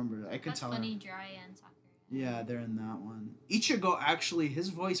 Yeah, I remember. I could That's tell. funny, Dry and Sakura. Yeah, they're in that one. Ichigo actually, his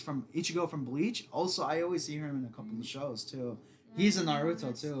voice from Ichigo from Bleach. Also, I always see him in a couple of shows too. He's in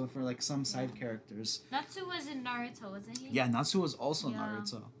Naruto too for like some side characters. Natsu was in Naruto, wasn't he? Yeah, Natsu was also in Yeah.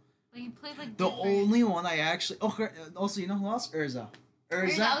 Naruto. But he played like The different. only one I actually also you know who else? Urza.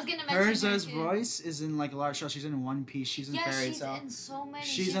 Urza, I was gonna mention her, Urza's too. voice is in like a lot of shows. She's in One Piece. She's in Yeah, Fairy she's Tail. in so many.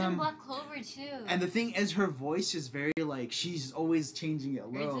 She's, She's in um, Black Clover too. And the thing is, her voice is very like she's always changing it a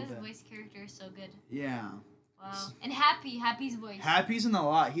little Urza's bit. voice character is so good. Yeah. Wow. And Happy's voice. Happy's in a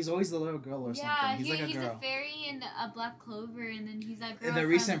lot. He's always the little girl or Yeah, something. He's like a he's girl. a fairy in a Black Clover, and then he's that girl In the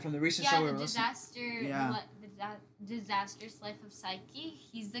recent from the recent yeah, show we the were listening. disaster, Yeah. Disastrous Life of Psyche.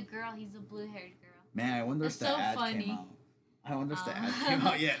 He's the girl. He's the blue-haired girl. Man, I wonder if That's the so ad funny. came out. I wonder if the Oh. ad came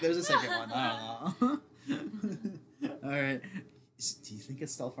out. Yeah, there's a second one. I don't know. All right. Do you think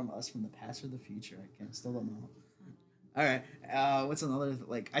it's still from us from the past or the future? Still don't know. All right. What's another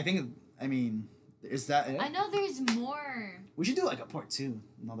like? I mean, is that it? I know there's more. We should do like a part 2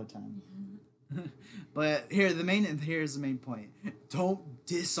 another time. But here's the main point. Don't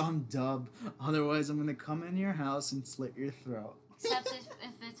diss on dub, otherwise I'm gonna come in your house and slit your throat. Except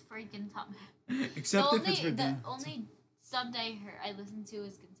if it's for Gintama. Except if it's for the them. only sub I listened to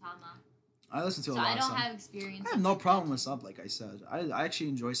is Gintama. I listen to a So lot I of don't sub. have experience. I have no problem with sub, like I said. I actually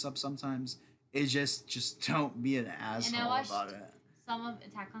enjoy sub sometimes. It just don't be an asshole watched- about it. some of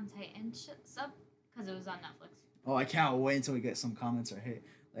Attack on Titan sub because it was on Netflix. Oh, I can't wait until we get some comments or hate.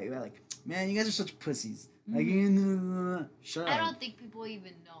 Like they're like, man, you guys are such pussies. Like, shut up. I don't think people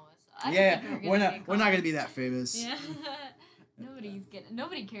even know us. I don't Yeah, think we're not get gonna comments. be that famous. Yeah.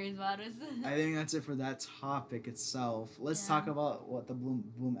 Nobody cares about us. I think that's it for that topic itself. Let's Yeah. talk about what the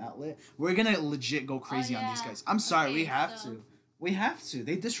Bloom outlet. We're gonna legit go crazy on these yeah. guys. I'm sorry, Okay, we have so- to. We have to.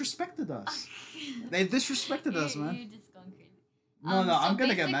 They disrespected us. They disrespected us, man. You're just going crazy. No, So I'm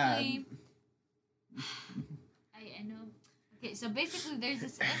gonna get mad. basically- I know. Okay, so basically, there's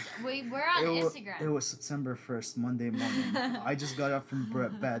this. We're on Instagram. It was September 1st, Monday morning. I just got up from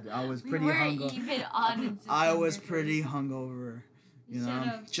bed. I was pretty we weren't hungover. even on I was September pretty 1st. hungover. You Shut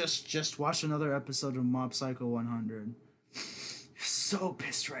know, up. just watch another episode of Mob Psycho 100. So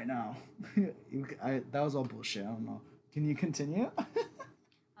pissed right now. That was all bullshit. I don't know. Can you continue?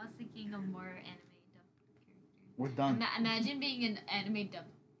 I was thinking of more anime dub characters. We're done. Imagine being an anime dub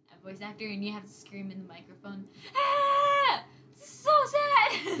voice actor and you have to scream in the microphone. Ah! This is so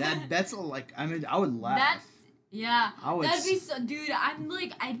sad. That's like. I mean, I would laugh. That's yeah. I would. That'd be so, dude.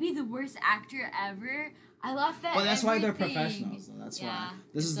 I'd be the worst actor ever. I laugh at. But that's why they're everything. professionals. Though. That's why. Yeah,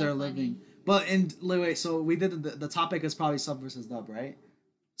 This it's is so their funny. living. But wait. So we did the topic is probably sub versus dub, right?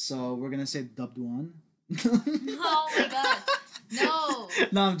 So we're gonna say dubbed one. Oh my god. No.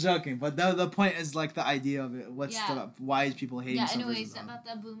 No, I'm joking. But the point is like the idea of it. What's Yeah. why is people hating? Yeah. sub versus Anyways, dub? about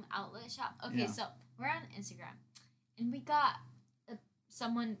the Boom Outlet shop. Okay, Yeah. so we're on Instagram, and we got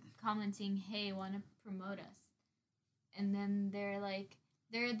someone commenting, "Hey, want to promote us?" And then they're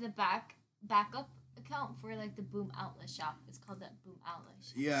the backup account for like the Boom Outlet shop. It's called that Boom Outlet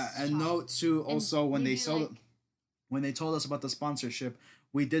shop. Yeah, and shop. note too. And Also, when they do, sold like, when they told us about the sponsorship,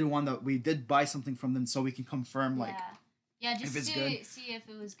 we did buy something from them so we can confirm like. yeah, just if it's to good. see if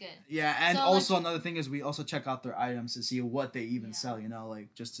it was good. Yeah, and So, also another thing is we also check out their items to see what they even Yeah. sell, you know,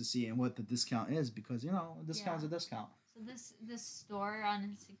 like just to see and what the discount is because you know, a discount's a discount. So this store on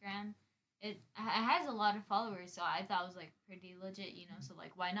Instagram, it has a lot of followers, so I thought it was like pretty legit, you know. So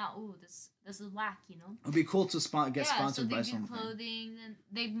like, why not? Ooh, this is whack, you know. It'd be cool to get sponsored so by they do something. clothing,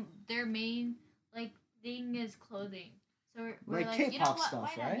 and their main like thing is clothing. So we're Like like, K-pop you know what? stuff,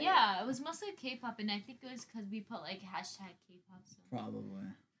 Why not? right? Yeah, it was mostly K-pop, and I think it was because we put like hashtag K-pop. So Probably.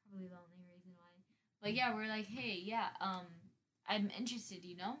 probably the only reason why. But yeah, we're like, hey, yeah, I'm interested,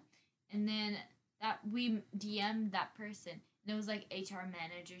 you know? And then that we DM'd that person, and it was like HR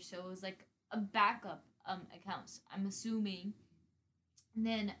manager, so it was like a backup accounts, I'm assuming. And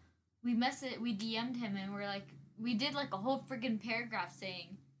then we DM'd him, and we're like, we did like a whole freaking paragraph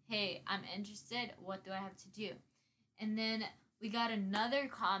saying, hey, I'm interested, what do I have to do? And then we got another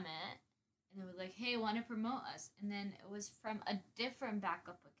comment, and it was like, hey, want to promote us? And then it was from a different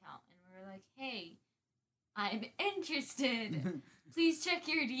backup account, and we were like, hey, I'm interested. Please check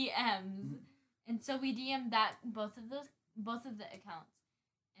your DMs. And so we DM'd that both of the accounts.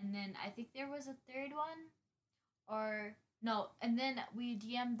 And then I think there was a third one, or no, and then we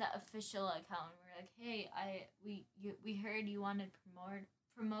DM'd the official account. We're like, "Hey, we heard you wanted promoters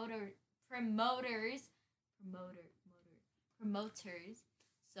promoter promoters.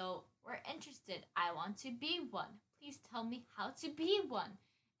 So we're interested. I want to be one. Please tell me how to be one."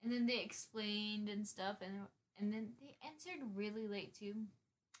 And then they explained and stuff, and then they answered really late too.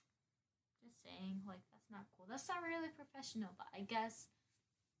 Just saying, like, that's not cool. That's not really professional, but I guess.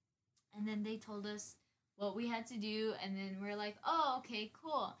 And then they told us what we had to do, and then we're like, "Oh, okay,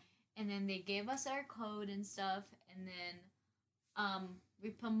 cool." And then they gave us our code and stuff, and then we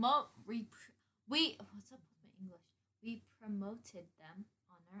promote we what's up with my English? We promoted them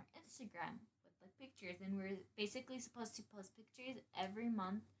on our Instagram with like pictures, and we're basically supposed to post pictures every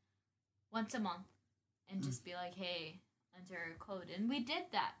month, once a month, and just be like, "Hey, enter our code," and we did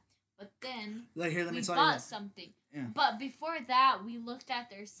that. But then Like here, let we me tell bought you. something. Yeah. But before that, we looked at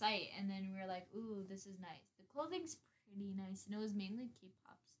their site, and then we were like, "Ooh, this is nice. The clothing's pretty nice," and it was mainly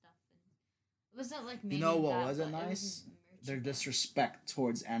K-pop stuff, and it wasn't like mainly You know what that, wasn't but it nice? was Their merchandise. disrespect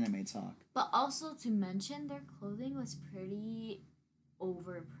towards anime talk. But also to mention, their clothing was pretty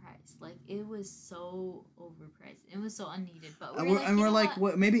overpriced. Like it was so overpriced. It was so unneeded. But And we're we're like, and you we're know like, what?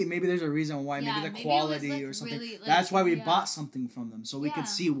 what? Maybe there's a reason why. Yeah, maybe the maybe it was, quality like, or something. really, like, That's why we yeah. bought something from them so we Yeah. could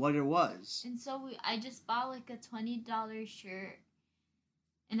see what it was. And so I just bought like a $20 shirt,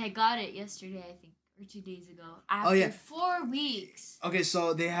 and I got it yesterday, I think, or 2 days ago. After yeah. 4 weeks. Okay,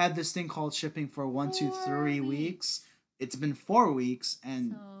 so they had this thing called shipping for 1, 2, 4 3 weeks. It's been 4 weeks,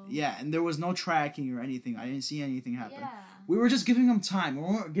 and So- yeah, and there was no tracking or anything. I didn't see anything happen. Yeah. We were just giving them time. We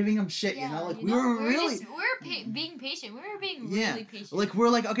weren't giving them shit, you Yeah, know. Like you we know, were we're really. just, being patient. We were being Yeah, really patient. like we're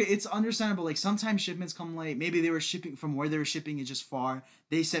like, okay, it's understandable. Like sometimes shipments come late. Maybe they were shipping from where they were shipping is just far.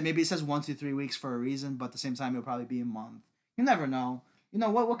 They said maybe it says 1, 2, 3 weeks for a reason, but at the same time it'll probably be a month. You never know. You know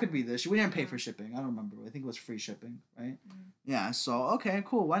what could be this? We didn't pay for shipping. I don't remember. I think it was free shipping, right? Yeah. So okay,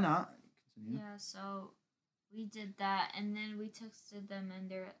 cool. Why not? Continue. Yeah, so we did that, and then we texted them,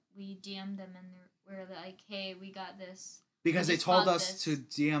 and we DM'd them, and we're like, "Hey, we got this." Because We they just told bought us this. to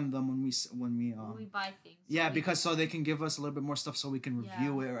DM them when we We buy things. yeah, we- because so they can give us a little bit more stuff so we can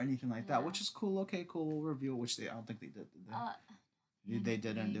review Yeah. it or anything like that, Yeah. which is cool. Okay, cool. We'll review it, which I don't think they did. Did they? yeah, They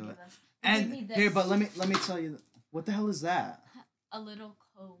didn't do give it. us- they gave me And this, here, but let me tell you, what the hell is that? a little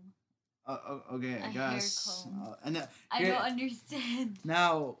comb. Okay, A I hair guess. comb. And I here- don't understand.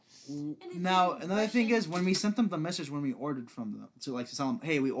 now, it's now an another thing impression. is when we sent them the message when we ordered from them to tell them,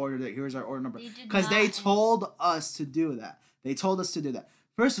 hey, we ordered it. Here's our order number. They did Because they not- told us to do that. They told us to do that.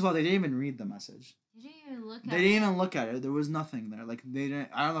 First of all, they didn't even read the message. They didn't even look at They it. didn't even look at it. There was nothing there. Like they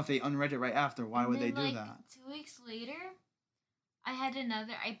didn't. I don't know if they unread it right after. Why And would they then, do like, that? 2 weeks later,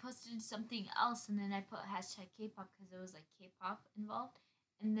 I posted something else, and then I put hashtag K-pop because it was like K-pop involved.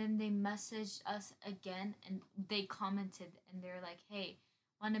 And then they messaged us again, and they commented, and they're like, "Hey,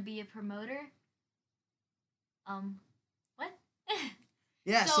 want to be a promoter?" What?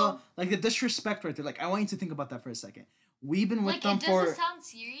 Yeah. So, so- like the disrespect right there. Like I want you to think about that for a second. We've been with Like, them it doesn't for sound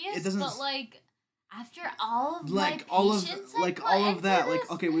serious, it doesn't but s- like after all of like my all of patience I like put all of into that. Like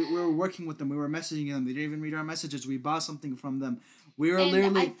this, okay, we were working with them. We were messaging them. They didn't even read our messages. We bought something from them. We were and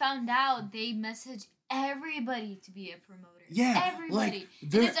literally I found out they message everybody to be a promoter. Yeah, everybody. like,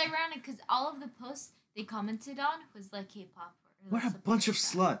 and they're- it's ironic because all of the posts they commented on was like K-pop. Or we're like a something bunch of like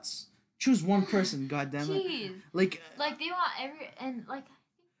that. sluts. Choose one person. God damn it. Jeez. Like Like they want and like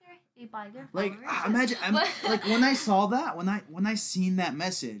I think they buy their Like followers. imagine, But- like when I saw that, when I seen that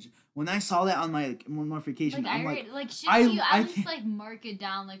message, when I saw that on my notification, like I'm I like, read, like should I- you I at least can't- like mark it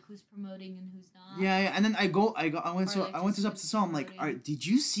down like who's promoting and who's not? yeah, and then I went Or, to like, I went just to up to Saul. I'm like, promoting. all right, did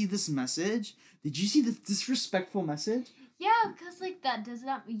you see this message? Did you see this disrespectful message? Yeah, because like that does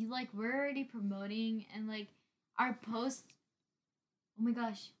not you like we're already promoting and like our post. Oh my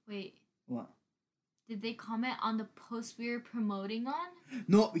gosh! Wait, What? did they comment on the post we were promoting on?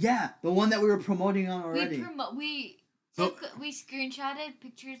 No, yeah, the one that we were promoting on already. So- We screenshotted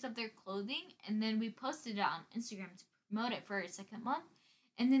pictures of their clothing and then we posted it on Instagram to promote it for a second month,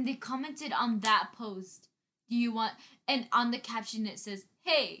 and then they commented on that post. Do you want? And on the caption it says,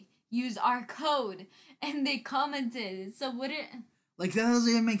 "Hey, use our code," and they commented. So would it? Like that doesn't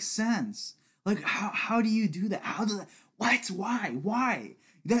even make sense. Like how do you do that? How does that? What? Why?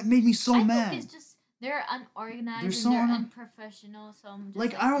 That made me so I mad. think it's just they're unorganized They're and so they're un- unprofessional. So I'm just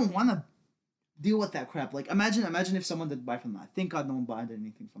Like I don't okay. want to deal with that crap. Like imagine if someone did buy from them. Thank God no one bought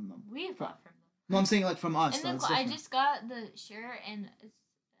anything from them. We bought from them. No, I'm saying like from us. And though, then it's I different. just got the shirt and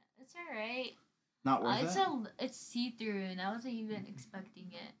it's alright. Not worth it. It's see through and I wasn't even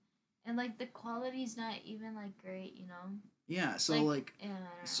expecting it. And like the quality's not even like great, you know. Yeah, so yeah, I don't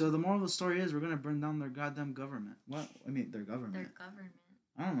so know. the moral of the story is we're gonna burn down their goddamn government. What? I mean, their government. Their government.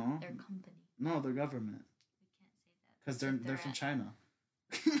 I don't know. Their company. No, their government. We can't say that. Because they're from China.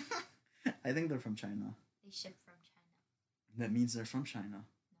 I think they're from China. They ship from China. That means they're from China. No.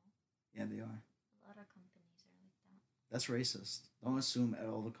 Yeah, they are. A lot of companies are like that. That's racist. Don't assume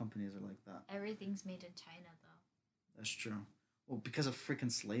all the companies are like that. Everything's made in China, though. That's true. Well, because of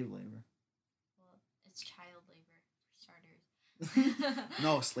freaking slave labor. Well, it's child labor, for starters.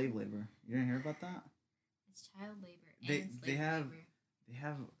 No, slave labor. You didn't hear about that? It's child labor. They- And slave they have- labor.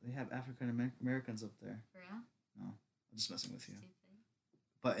 They have African Americans up there. For real? No, I'm just messing with you. Stupid.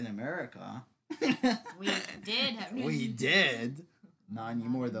 But in America, We did have we did. Not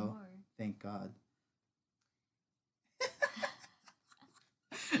anymore, though. anymore. Thank God.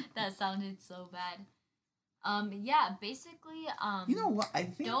 That sounded so bad. Yeah, basically, You know what? I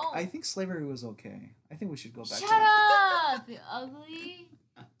Don't- think slavery was okay. I think we should go back shut to that. up, you ugly.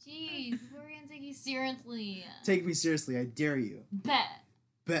 Jeez, we're gonna take you seriously. Take me seriously, I dare you. Bet.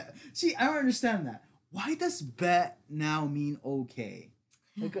 Bet. See, I don't understand that. Why does bet now mean okay?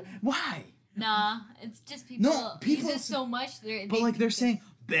 Like, why? Nah, it's just people. No, people use it so much. They're They're saying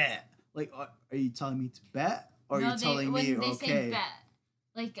bet. Like, are you telling me to bet, or are you telling when me they okay? say bet.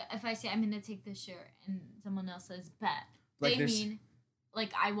 Like if I say I'm gonna take this shirt and someone else says bet, Like they there's- mean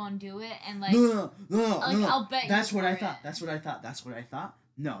like I won't do it and like No, like, no. I'll bet you That's what I for thought. it. That's what I thought. That's what I thought.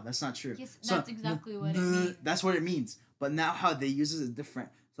 No, that's not true. Yes, that's exactly what it no, means. That's what it means. But now how they use it is different.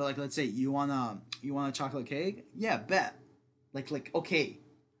 So like, let's say you want a chocolate cake. Yeah, bet. Like okay.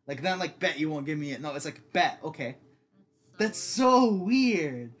 Like not like bet you won't give me it. No, it's like bet. Okay. That's so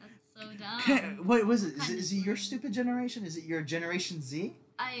weird. That's so dumb. Okay, what was it? Kinda Is it your weird. stupid generation? Is it your Generation Z?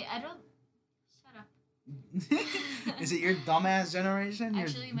 I don't. Shut up. Is it your dumbass generation? Your-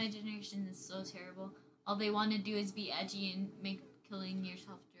 Actually, my generation is so terrible. All they want to do is be edgy and make killing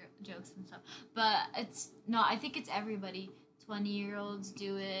yourself jokes and stuff. But it's no, I think it's everybody. 20-year-olds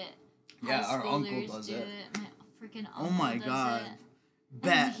do it. Yeah, High our uncle schoolers does do it. My freaking uncle Oh my does god. it.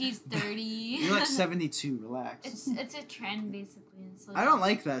 Bet. And he's 30. You're like 72. Relax. It's a trend basically. And so I don't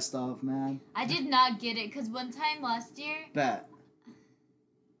like that stuff, man. I did not get it because one time last year, Bet.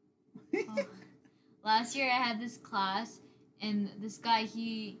 oh, last year I had this class and this guy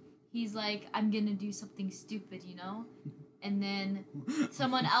he's like I'm gonna do something stupid, you know, and then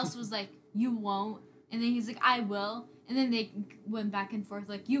someone else was like you won't, and then he's like I will, and then they went back and forth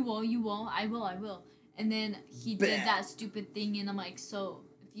like you won't, I will, and then he did Bet. that stupid thing, and I'm like so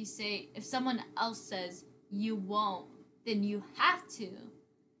if someone else says you won't, then you have to,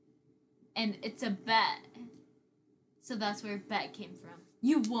 and it's a bet. So that's where bet came from.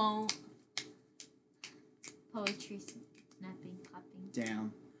 You won't. Poetry, snapping, clapping.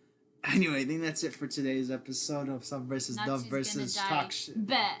 Damn. Anyway, I think that's it for today's episode of Sub versus Dove Nazi's versus gonna die. Talk Shit.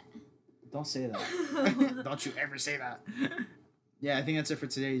 Bet. Don't say that. Don't you ever say that. Yeah, I think that's it for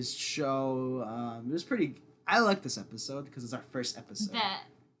today's show. It was pretty. I like this episode because it's our first episode. Bet.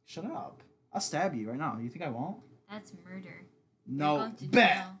 Shut up. I'll stab you right now. You think I won't? That's murder. You're No. going to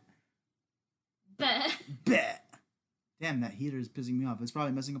Bet. jail. Bet. Bet. Damn, that heater is pissing me off. It's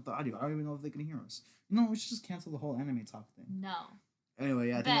probably messing up the audio. I don't even know if they can hear us. You know, we should just cancel the whole anime talk thing. No. Anyway,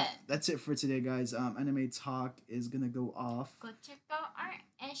 yeah, I think Bet. that's it for today, guys. Anime talk is gonna go off. Go check out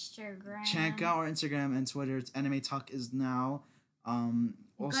our Instagram. Check out our Instagram and Twitter. It's Anime Talk is now. You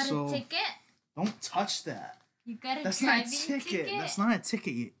Also, got a ticket? don't touch that. You got a That's not a driving ticket. That's not a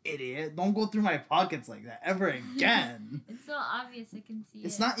ticket, you idiot. Don't go through my pockets like that ever again. It's so obvious I can see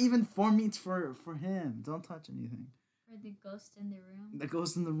It's it. not even for me. It's for him. Don't touch anything. For the ghost in the room. That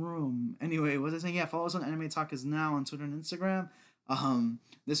goes in the room. Anyway, what was I saying? Yeah, follow us on Anime Talk is now on Twitter and Instagram.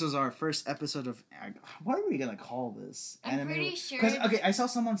 This was our first episode of. What are we gonna call this? I'm pretty sure. Because okay, I saw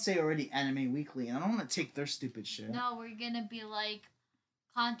someone say already Anime Weekly, and I don't want to take their stupid shit. No, we're gonna be like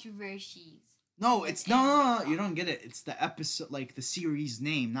controversies. No, it's Anime no. Talk. You don't get it. It's the episode, like the series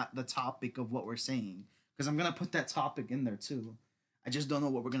name, not the topic of what we're saying. Because I'm gonna put that topic in there too. I just don't know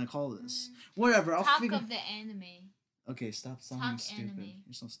what we're gonna call this. Whatever. I'll Talk figure. of the anime. Okay, stop sounding Talk stupid. anime.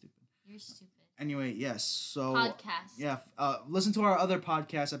 You're so stupid. You're stupid. Anyway, yes. So Podcast. yeah, listen to our other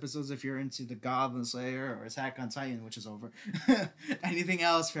podcast episodes if you're into the Goblin Slayer or Attack on Titan, which is over. Anything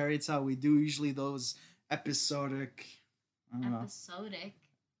else, Fairy Tale, we do usually those episodic. I don't know. Episodic.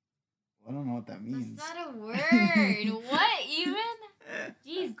 I don't know what that means. That's not a word. What even?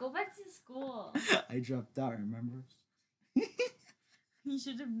 Jeez, go back to school. I dropped out, remember? You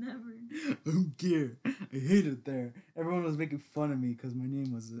should have never. I don't care. I hate it there. Everyone was making fun of me because my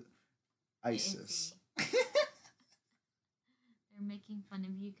name was ISIS. They're We're making fun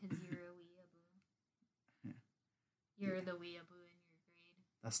of you because you're a weeaboo. Yeah. You're the weeaboo in your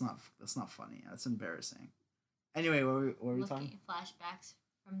grade. That's not funny. That's embarrassing. Anyway, what were we talking? Looking at flashbacks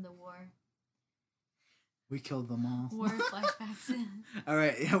from the war. We killed them all. War flashbacks. All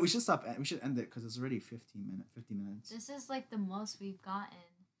right, yeah, we should stop. We should end it because it's already 50 minutes. This is like the most we've gotten.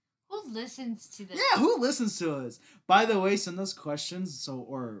 Who listens to this? Yeah, who listens to us? By the way, send us questions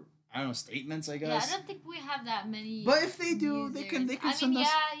or I don't know, statements, I guess. Yeah, I don't think we have that many. But if they do, users. they can I send mean, us.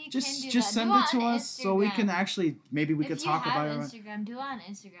 Yeah, you just can do just that. send Do it to on us so we can Instagram. actually maybe we could talk about it. Instagram, do it on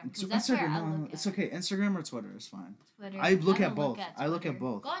Instagram. It's That's where I Instagram, look it's at. okay. Instagram or Twitter is fine. Twitter. I look at don't both. Twitter. I look at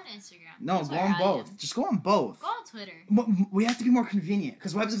both. Go on Instagram. No, That's go where on I both. am. Just go on both. Go on Twitter. We have to be more convenient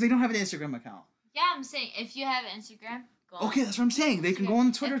because what happens if they don't have an Instagram account? Yeah, I'm saying if you have Instagram, go on. Okay, that's what I'm saying. They can go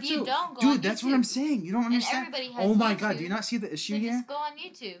on Twitter If you too. don't, go Dude, on that's what I'm YouTube. saying. You don't understand. And everybody has Oh my YouTube. god, do you not see the issue So here? just go on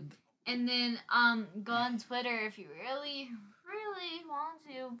YouTube. And then go on Twitter if you really want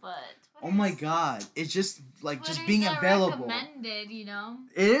to, but Oh my god, it's just like just Twitter's being not available. recommended, you know.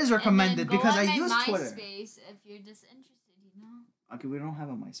 It is And recommended then go because on I my use Twitter. MySpace if you're just interested, you know. Okay, we don't have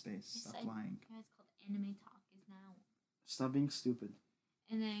a MySpace. Stop Yes, lying. Yeah, it's called Anime Talk is now. Stop being stupid.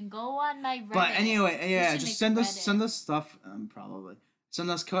 And then go on my Reddit. But anyway, yeah, should just make send Reddit. us stuff. Probably send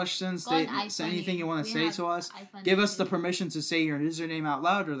us questions. Go on Statements, iFunny. anything you want We to say have to us. iFunny Give us the too. permission to say your username out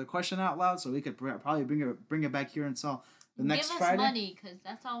loud or the question out loud, so we could probably bring it back here until the next Give us Friday. money, because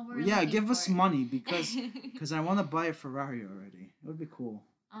that's all we're Yeah, looking give us for. money because I want to buy a Ferrari already. It would be cool.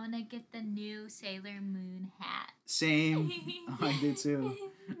 I want to get the new Sailor Moon hat. Same. I do too.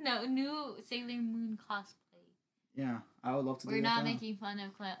 No, new Sailor Moon cosplay. Yeah, I would love to do We're that. not now. making fun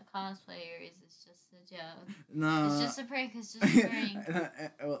of cosplayers. It's just a joke. No. It's just a prank. It's just a prank.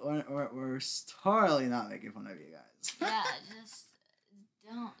 we're totally not making fun of you guys. Yeah, just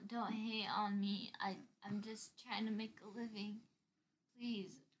don't hate on me. I'm just trying to make a living.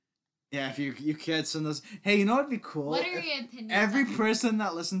 Please. Yeah, if you kids send us, hey, you know what'd be cool? What are If your opinions? every on person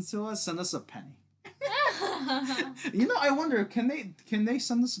that listens to us send us a penny. You know, I wonder, can they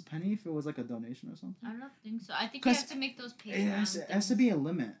send us a penny if it was like a donation or something? I don't think so. I think you have to make those payments. It has to be a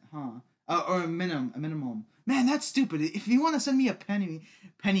limit, huh? Or a minimum. Man, that's stupid. If you want to send me a penny,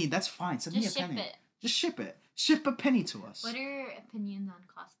 that's fine. Send Just me a ship penny. it. Just ship it. Ship a penny to us. What are your opinions on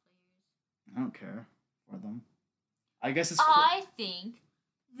cosplayers? I don't care for them. I guess it's cool. I think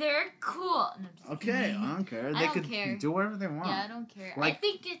they're cool. No, I'm just Okay, kidding. I don't care. I They don't could care. do whatever they want. Yeah, I don't care. Like- I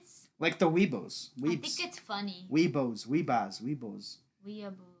think it's. Like the Weebos. I Weebs. think it's funny. Weebos. Weebas. Weebos.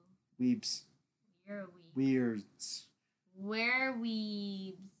 Weeaboo. Weebs. You're a weeb. Weirds. We're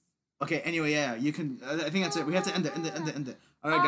weebs. Okay, anyway, yeah, you can. I think that's it. We have to end it.